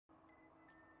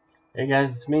Hey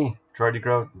guys, it's me, Troy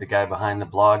DeGroat, the guy behind the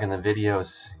blog and the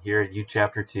videos here at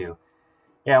Chapter 2.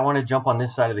 Yeah, I want to jump on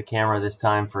this side of the camera this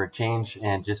time for a change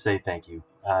and just say thank you.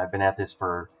 I've been at this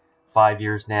for 5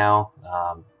 years now.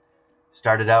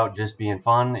 Started out just being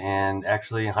fun, and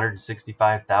actually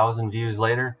 165,000 views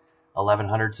later,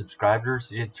 1,100 subscribers,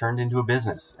 it turned into a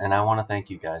business. And I want to thank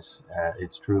you guys.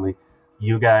 It's truly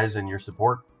you guys and your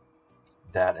support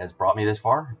that has brought me this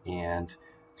far. And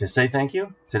to say thank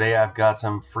you, today I've got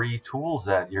some free tools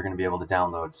that you're going to be able to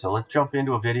download. So let's jump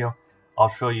into a video. I'll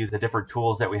show you the different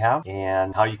tools that we have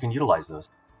and how you can utilize those.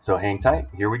 So hang tight,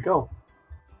 here we go.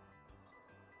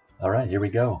 All right, here we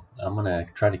go. I'm going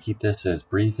to try to keep this as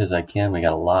brief as I can. We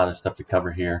got a lot of stuff to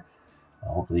cover here.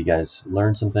 Hopefully you guys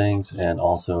learn some things and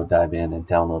also dive in and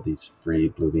download these free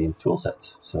Bluebeam tool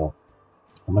sets. So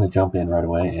I'm going to jump in right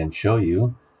away and show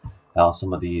you how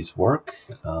some of these work.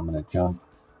 I'm going to jump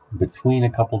between a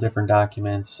couple different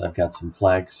documents. I've got some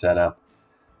flags set up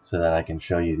so that I can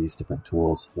show you these different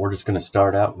tools. We're just going to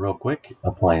start out real quick,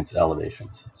 appliance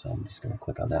elevations. So I'm just going to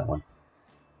click on that one.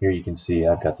 Here you can see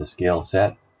I've got the scale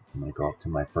set. I'm going to go up to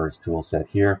my first tool set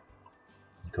here.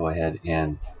 Go ahead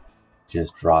and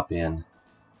just drop in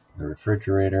the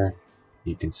refrigerator.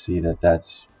 You can see that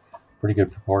that's pretty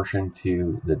good proportion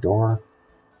to the door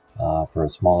for a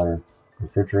smaller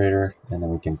refrigerator, and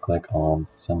then we can click on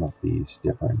some of these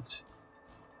different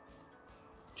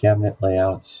cabinet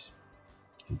layouts.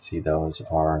 You can see those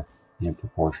are in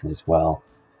proportion as well.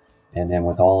 And then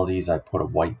with all of these, I put a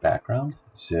white background.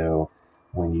 So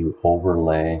when you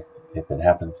overlay, if it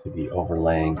happens to be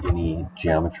overlaying any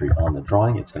geometry on the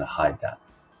drawing, it's going to hide that.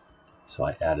 So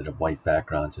I added a white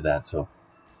background to that, so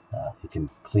you can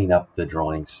clean up the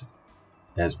drawings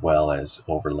as well as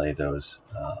overlay those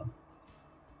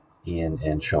in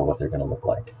and show what they're going to look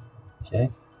like. Okay,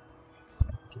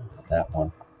 get rid of that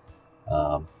one.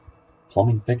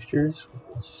 Plumbing fixtures,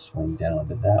 we'll swing down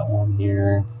to that one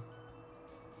here.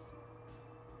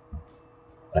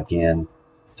 Again,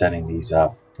 setting these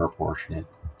up proportionate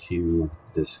to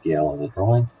the scale of the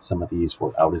drawing. Some of these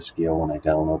were out of scale when I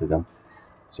downloaded them,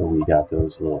 so we got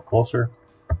those a little closer.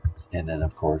 And then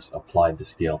of course applied the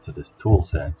scale to this tool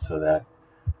set so that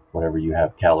whatever you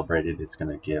have calibrated, it's going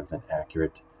to give an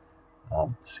accurate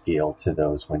scale to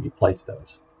those when you place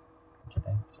those.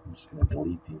 Okay, so I'm just going to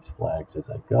delete these flags as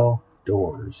I go.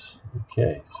 Doors.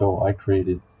 Okay, so I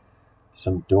created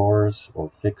some doors, or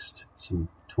fixed some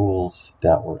tools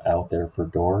that were out there for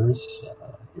doors.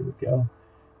 Here we go.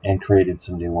 And created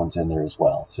some new ones in there as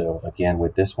well. So again,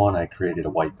 with this one, I created a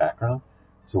white background.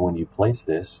 So when you place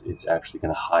this, it's actually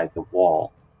going to hide the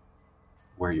wall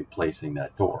where you're placing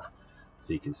that door.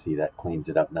 So you can see that cleans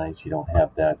it up nice. You don't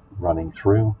have that running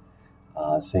through.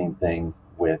 Same thing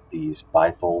with these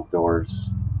bifold doors.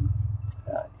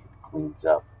 It cleans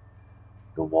up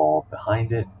the wall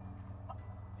behind it.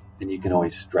 And you can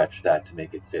always stretch that to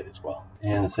make it fit as well.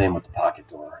 And the same with the pocket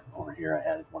door. Over here I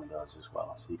added one of those as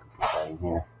well. So you can put that in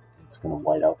here. It's going to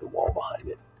white out the wall behind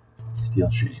it. Steel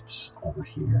shapes over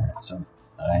here. So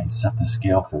I set the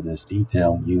scale for this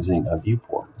detail using a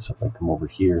viewport. So if I come over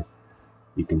here,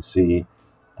 you can see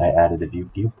I added a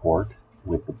viewport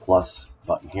with the plus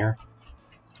button here.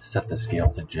 Set the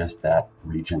scale to just that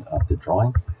region of the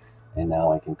drawing. And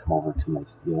now I can come over to my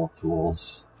scale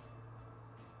tools.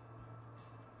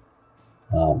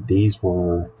 These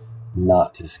were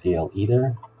not to scale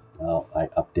either. I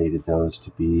updated those to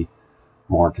be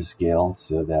more to scale,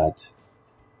 so that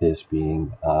this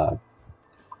being 12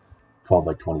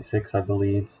 by 26, I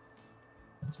believe.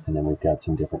 And then we've got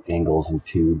some different angles and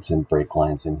tubes and break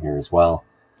lines in here as well.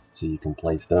 So you can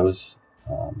place those.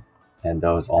 And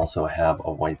those also have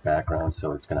a white background,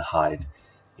 so it's going to hide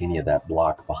any of that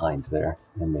block behind there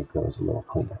and make those a little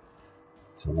cleaner.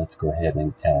 So let's go ahead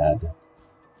and add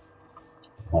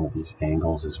one of these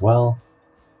angles as well.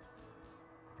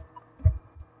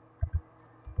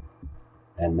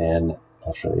 And then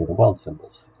I'll show you the weld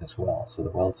symbols as well. So the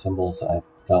weld symbols I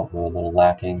felt were a little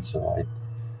lacking, so I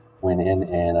went in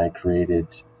and I created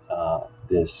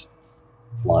this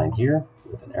line here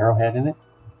with an arrowhead in it.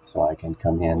 So I can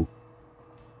come in,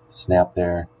 snap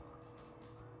there,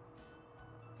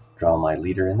 draw my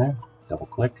leader in there, double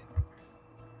click,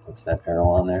 puts that arrow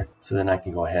on there. So then I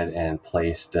can go ahead and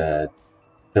place the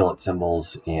fillet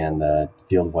symbols and the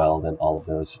field weld and all of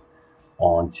those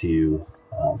onto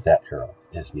that arrow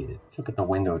as needed. Let's look at the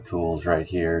window tools right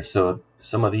here. So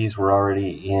some of these were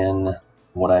already in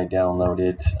what I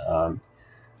downloaded.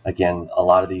 Again, a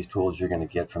lot of these tools you're going to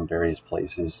get from various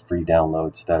places, free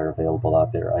downloads that are available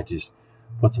out there. I just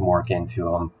put some work into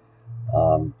them,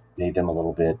 made them a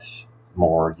little bit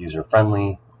more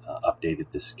user-friendly, updated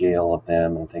the scale of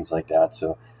them and things like that.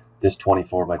 So This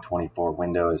 24 by 24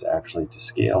 window is actually to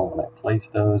scale when I place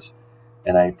those,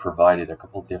 and I provided a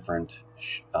couple different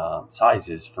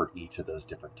sizes for each of those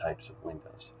different types of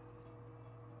windows.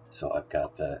 So I've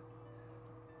got the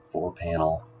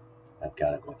 4-panel, I've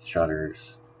got it with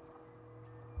shutters,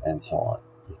 and so on.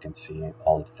 You can see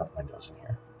all the different windows in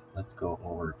here. Let's go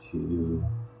over to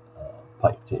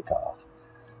pipe takeoff.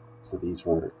 So these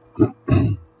were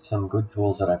some good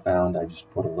tools that I found. I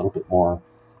just put a little bit more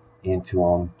into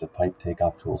them, the pipe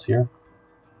takeoff tools here.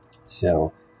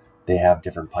 So they have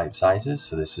different pipe sizes.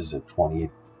 So this is a 20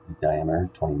 diameter,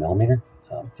 20 millimeter.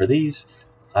 For these,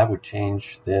 I would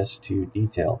change this to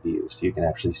detail view, so you can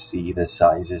actually see the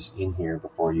sizes in here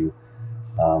before you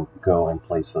go and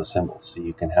place those symbols. So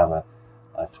you can have a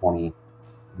 20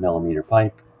 millimeter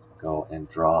pipe, go and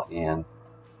draw in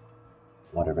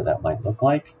whatever that might look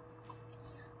like.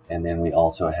 And then we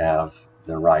also have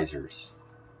the risers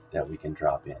that we can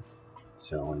drop in.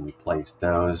 So when we place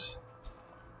those,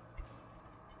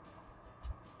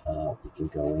 we can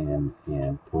go in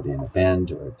and put in a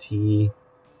bend or a T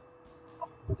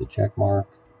with a check mark.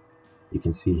 You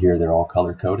can see here they're all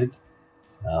color coded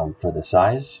for the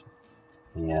size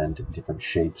and different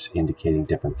shapes indicating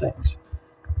different things.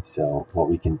 So what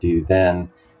we can do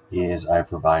then is I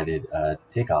provided a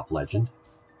takeoff legend,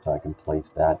 so I can place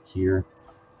that here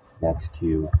next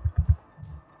to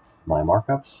my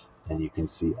markups, and you can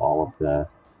see all of the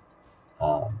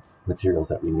materials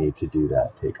that we need to do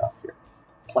that takeoff here.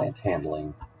 Plant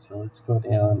handling. So let's go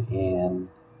down, and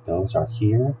those are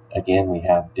here. Again, we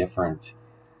have different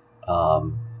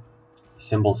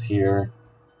symbols here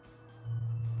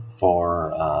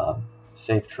for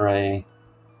safe tray,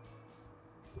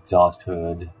 exhaust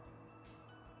hood,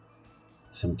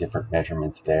 some different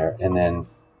measurements there. And then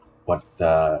what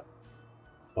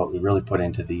we really put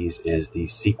into these is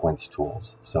these sequence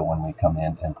tools. So when we come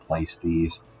in and place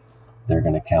these, they're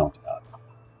going to count up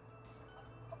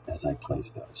as I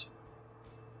place those.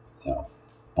 So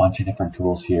a bunch of different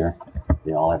tools here.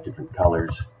 They all have different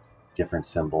colors, different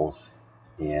symbols,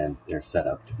 and they're set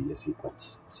up to be a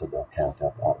sequence, so they'll count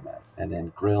up automatically. And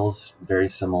then grills, very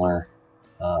similar.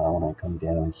 When I come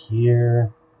down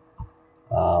here,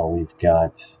 we've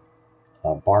got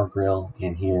a bar grill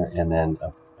in here, and then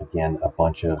again a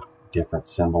bunch of different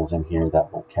symbols in here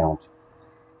that will count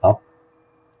up.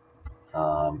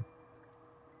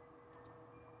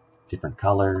 Different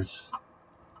colors,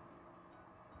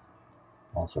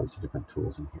 all sorts of different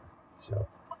tools in here. So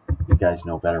you guys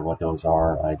know better what those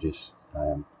are. I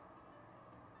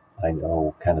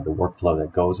know kind of the workflow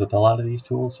that goes with a lot of these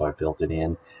tools, so I built it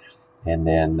in. And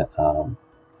then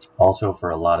also for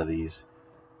a lot of these,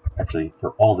 actually for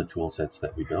all the tool sets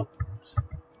that we built,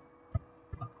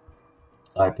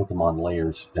 I put them on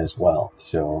layers as well.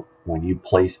 So when you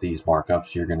place these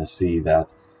markups, you're going to see that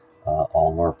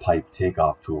all our pipe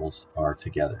takeoff tools are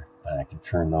together. I can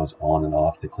turn those on and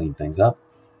off to clean things up,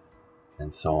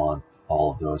 and so on.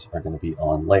 All of those are going to be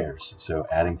on layers, so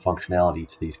adding functionality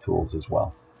to these tools as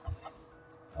well.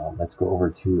 Let's go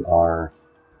over to our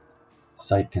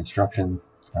site construction,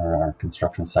 or our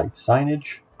construction site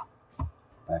signage.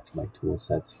 Back to my tool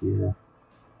sets here,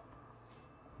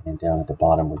 and down at the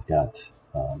bottom we've got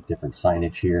different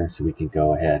signage here, so we can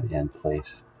go ahead and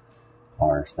place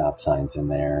our stop signs in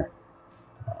there,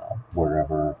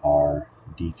 wherever our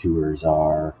detours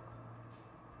are,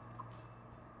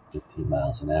 15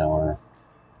 miles an hour,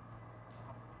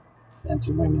 men's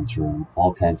and women's room,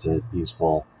 all kinds of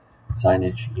useful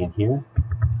signage in here.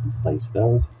 So we can place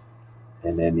those.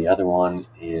 And then the other one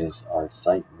is our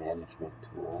site management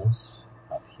tools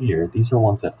up here. These are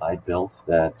ones that I built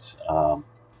that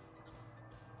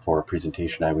for a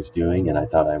presentation I was doing, and I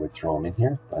thought I would throw them in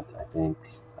here, but I think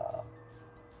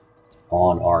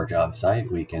on our job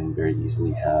site we can very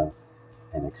easily have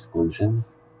an exclusion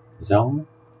zone,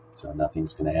 so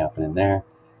nothing's going to happen in there.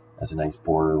 Has a nice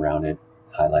border around it,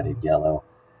 highlighted yellow.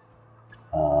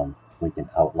 We can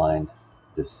outline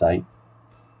the site.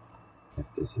 If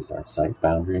this is our site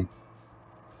boundary,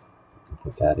 we can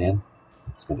put that in.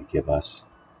 It's going to give us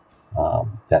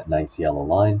that nice yellow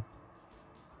line,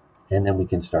 and then we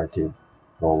can start to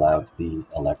roll out the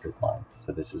electric line.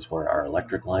 So this is where our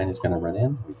electric line is going to run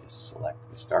in. We just select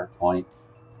the start point,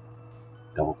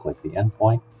 double click the end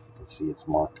point. You can see it's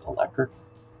marked electric.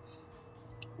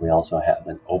 We also have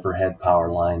an overhead power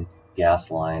line,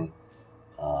 gas line,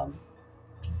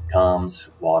 comms,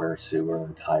 water, sewer,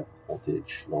 high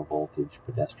voltage, low voltage,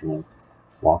 pedestrian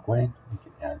walkway. We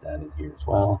can add that in here as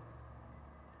well.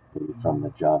 Maybe from the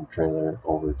job trailer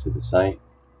over to the site.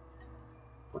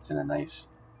 Puts in a nice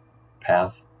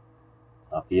path,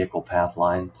 a vehicle path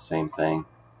line, same thing.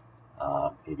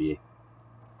 Maybe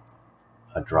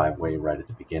a driveway right at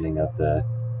the beginning of the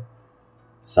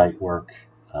site work,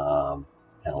 kind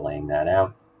of laying that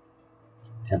out,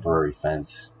 temporary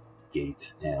fence,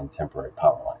 gate, and temporary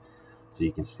power line. So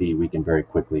you can see we can very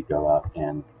quickly go out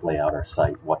and lay out our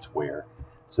site, what's where,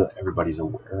 so everybody's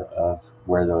aware of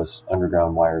where those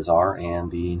underground wires are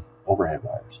and the overhead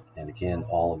wires. And again,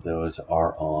 all of those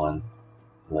are on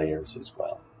layers as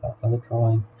well. Other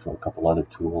drawing, show a couple other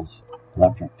tools.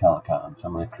 Electric telecom. So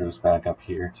I'm going to cruise back up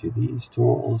here to these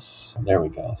tools. There we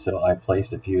go. So I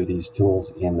placed a few of these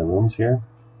tools in the rooms here.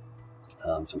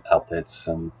 Some outlets,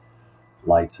 some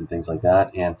lights and things like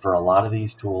that. And for a lot of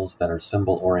these tools that are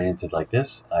symbol oriented like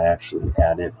this, I actually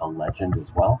added a legend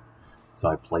as well. So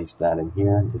I placed that in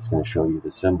here. It's going to show you the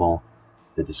symbol,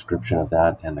 the description of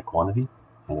that, and the quantity.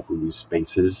 And if we use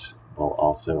spaces, we'll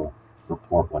also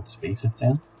report what space it's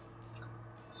in.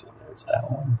 So there's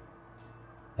that one.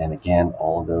 And again,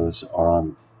 all of those are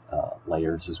on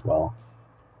layers as well.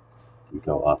 If we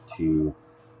go up to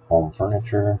home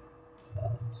furniture,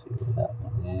 let's see where that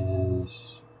one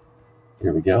is.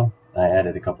 Here we go. I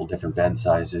added a couple different bed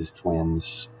sizes,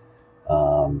 twins.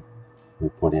 We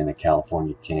put in a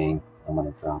California king. I'm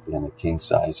going to drop in a king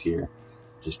size here.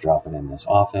 Just drop it in this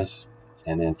office.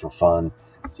 And then for fun,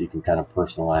 so you can kind of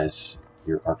personalize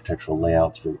your architectural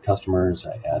layouts for your customers,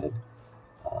 I added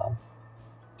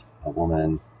a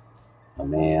woman, a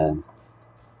man,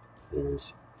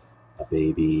 there's a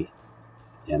baby,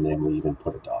 and then we even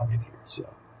put a dog in here. So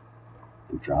you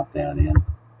can drop that in,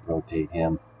 rotate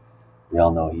him. We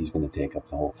all know he's going to take up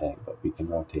the whole thing, but we can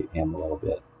rotate him a little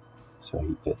bit so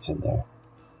he fits in there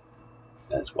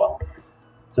as well.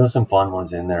 So some fun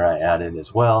ones in there I added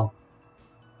as well.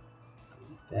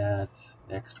 That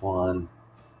next one,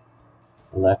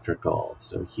 electrical.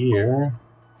 So here,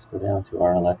 let's go down to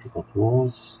our electrical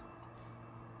tools.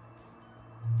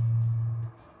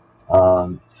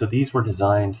 So these were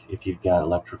designed if you've got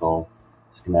electrical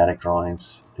schematic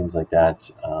drawings, things like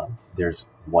that. There's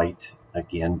white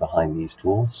again behind these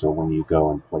tools. So when you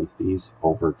go and place these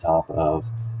over top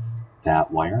of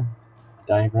that wire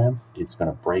diagram, it's going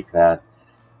to break that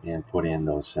and put in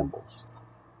those symbols.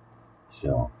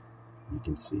 So you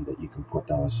can see that you can put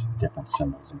those different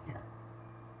symbols in here.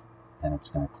 And it's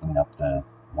going to clean up the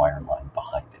wire line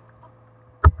behind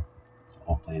it. So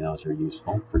hopefully those are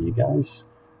useful for you guys.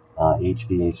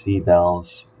 HVAC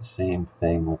valves, same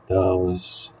thing with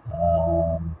those.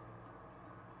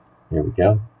 Here we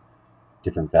go.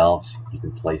 Different valves, you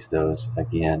can place those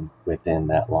again within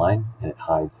that line, and it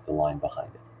hides the line behind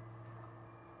it.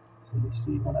 So you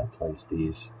see when I place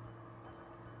these,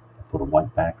 I put a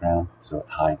white background so it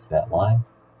hides that line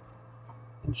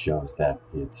and shows that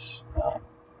it's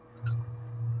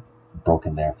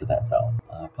broken there for that valve.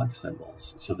 Punch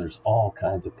symbols. So there's all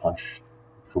kinds of punch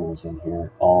tools in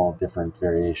here, all different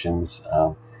variations.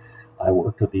 I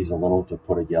worked with these a little to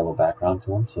put a yellow background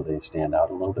to them so they stand out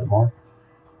a little bit more.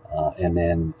 And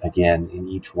then again, in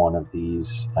each one of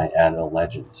these, I added a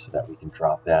legend so that we can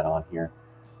drop that on here.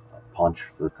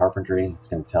 Punch for carpentry, it's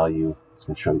going to tell you, it's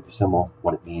going to show you the symbol,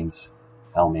 what it means,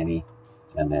 how many,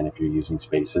 and then if you're using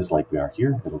spaces like we are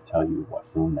here, it'll tell you what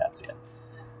room that's in.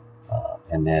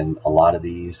 And then a lot of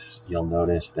these, you'll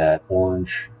notice that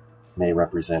orange may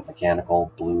represent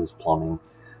mechanical, blue is plumbing,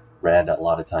 red a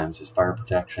lot of times is fire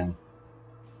protection,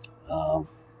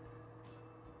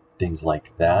 things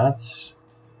like that.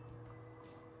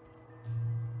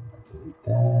 Delete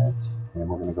that, and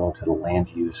we're going to go to the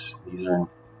land use. These are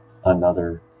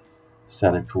another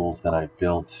set of tools that I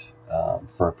built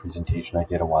for a presentation I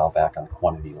did a while back on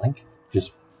Quantity Link.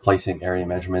 Just placing area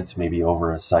measurements maybe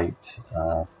over a site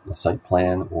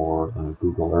plan or a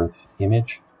Google Earth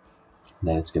image. And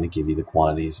then it's going to give you the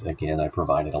quantities. Again, I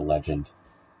provided a legend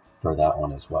for that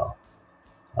one as well.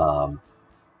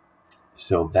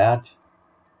 So that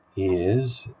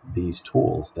is these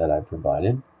tools that I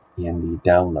provided in the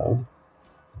download.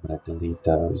 I'm going to delete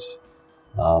those.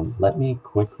 Let me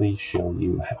quickly show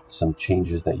you some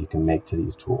changes that you can make to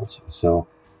these tools. So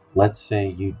let's say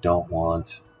you don't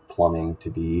want plumbing to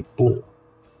be blue.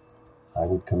 I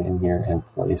would come in here and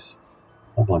place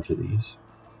a bunch of these,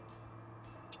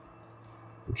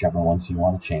 whichever ones you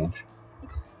want to change.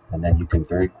 And then you can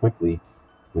very quickly,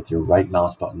 with your right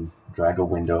mouse button, drag a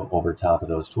window over top of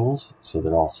those tools so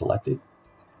they're all selected.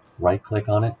 Right click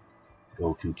on it,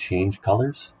 go to change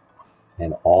colors,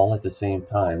 and all at the same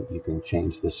time, you can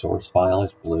change the source file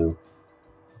as blue.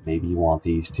 Maybe you want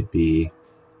these to be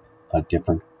a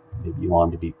different, maybe you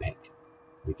want them to be pink.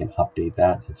 We can update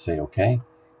that and say okay,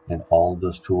 and all of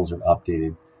those tools are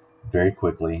updated very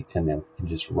quickly, and then we can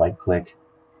just right click,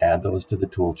 add those to the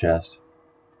tool chest.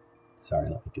 Sorry,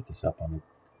 let me get this up on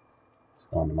It's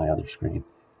on my other screen.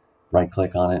 Right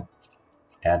click on it,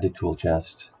 add to tool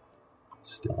chest,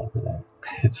 it's still over there.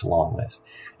 It's a long list,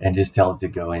 and just tell it to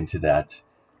go into that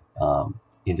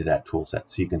tool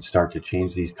set. So you can start to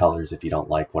change these colors if you don't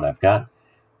like what I've got,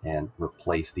 and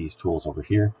replace these tools over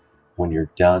here. When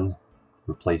you're done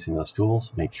replacing those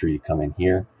tools, make sure you come in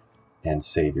here and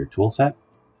save your tool set.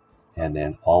 And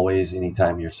then always,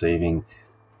 anytime you're saving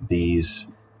these,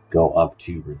 go up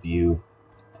to Review,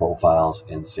 Profiles,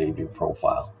 and Save Your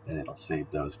Profile, and it'll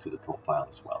save those to the profile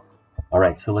as well. All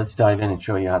right, so let's dive in and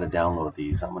show you how to download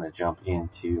these. I'm going to jump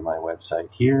into my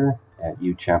website here at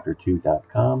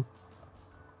uchapter2.com.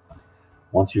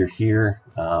 Once you're here,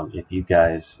 if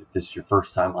this is your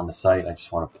first time on the site, I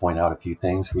just want to point out a few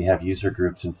things. We have user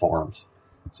groups and forums.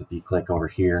 So if you click over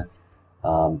here,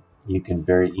 you can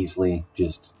very easily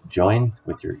just join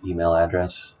with your email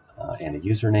address and a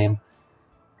username.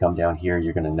 Come down here,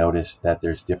 you're going to notice that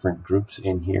there's different groups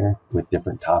in here with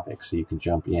different topics. So you can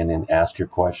jump in and ask your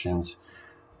questions.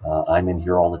 I'm in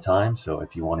here all the time, so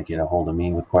if you want to get a hold of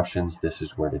me with questions, this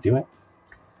is where to do it.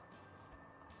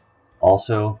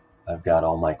 Also, I've got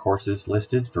all my courses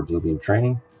listed for Bluebeam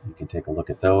training. You can take a look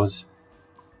at those.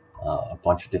 A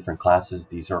bunch of different classes.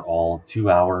 These are all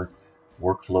 2-hour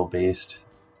workflow-based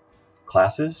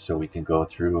classes, so we can go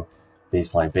through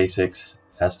baseline basics,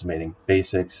 estimating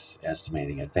basics,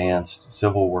 estimating advanced,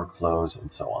 civil workflows,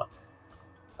 and so on.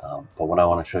 But what I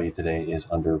want to show you today is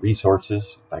under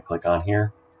resources. If I click on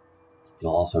here,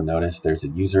 you'll also notice there's a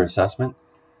user assessment,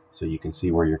 so you can see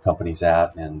where your company's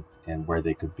at and where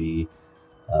they could be,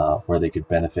 where they could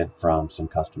benefit from some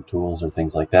custom tools or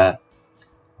things like that.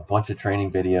 A bunch of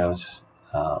training videos,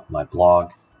 my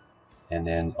blog, and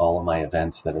then all of my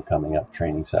events that are coming up,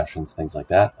 training sessions, things like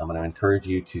that. I'm going to encourage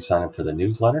you to sign up for the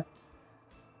newsletter.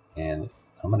 And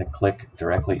I'm going to click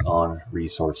directly on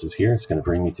resources here. It's going to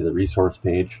bring me to the resource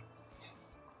page.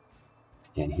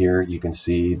 And here you can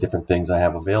see different things I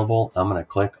have available. I'm going to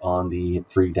click on the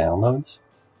free downloads.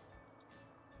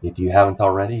 If you haven't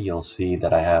already, you'll see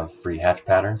that I have free hatch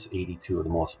patterns, 82 of the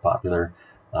most popular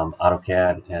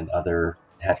AutoCAD and other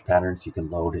hatch patterns. You can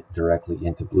load it directly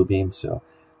into Bluebeam. So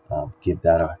give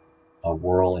that a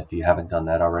whirl if you haven't done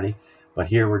that already. But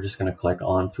here we're just going to click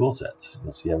on Toolsets.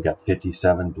 You'll see I've got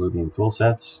 57 Bluebeam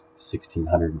Toolsets,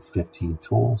 1,615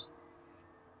 tools.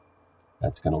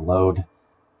 That's going to load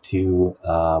to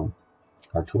our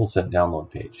Toolset download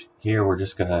page. Here we're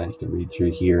just going to, you can read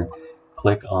through here,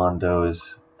 click on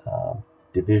those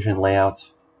division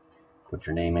layouts, put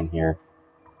your name in here,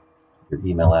 your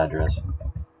email address.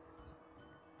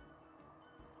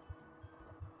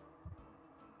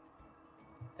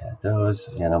 Add those,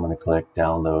 and I'm going to click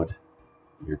download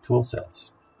your tool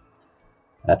sets.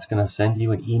 That's going to send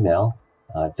you an email.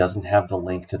 It doesn't have the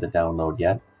link to the download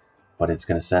yet, but it's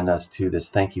going to send us to this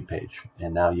thank you page.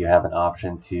 And now you have an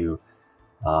option to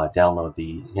download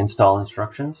the install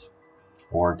instructions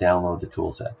or download the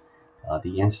tool set.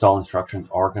 The install instructions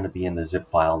are going to be in the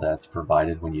zip file that's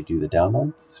provided when you do the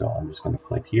download. So I'm just going to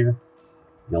click here.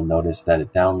 You'll notice that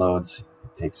it downloads.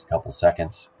 It takes a couple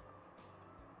seconds.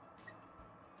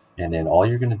 And then all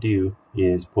you're going to do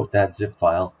is put that zip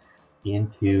file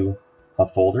into a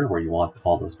folder where you want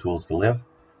all those tools to live,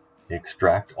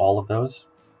 extract all of those,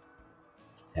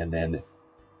 and then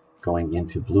going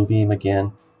into Bluebeam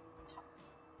again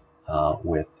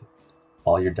with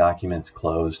all your documents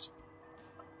closed.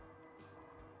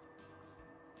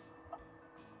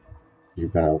 You're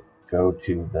going to go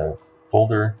to the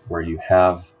folder where you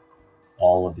have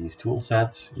all of these tool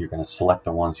sets. You're going to select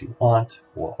the ones you want,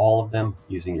 or all of them,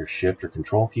 using your Shift or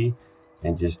Control key,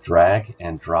 and just drag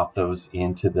and drop those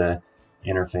into the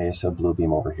interface of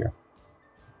Bluebeam over here.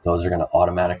 Those are going to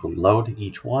automatically load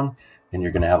each one, and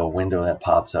you're going to have a window that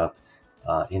pops up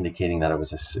indicating that it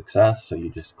was a success. So you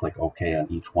just click OK on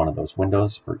each one of those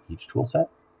windows for each tool set,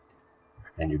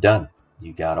 and you're done.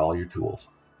 You got all your tools.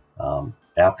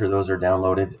 After those are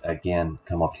downloaded, again,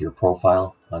 come up to your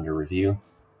profile under Review,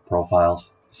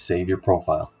 Profiles, save your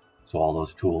profile. So all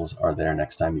those tools are there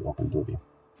next time you open Bluebeam.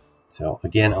 So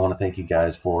again, I want to thank you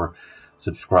guys for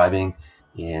subscribing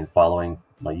and following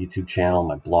my YouTube channel,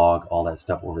 my blog, all that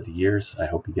stuff over the years. I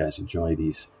hope you guys enjoy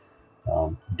these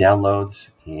downloads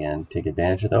and take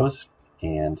advantage of those.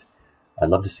 And I'd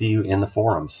love to see you in the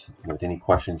forums with any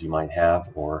questions you might have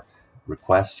or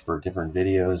requests for different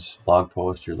videos, blog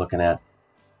posts you're looking at.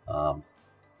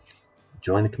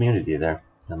 Join the community there,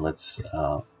 and let's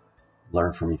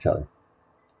learn from each other.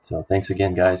 So thanks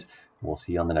again, guys. We'll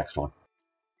see you on the next one.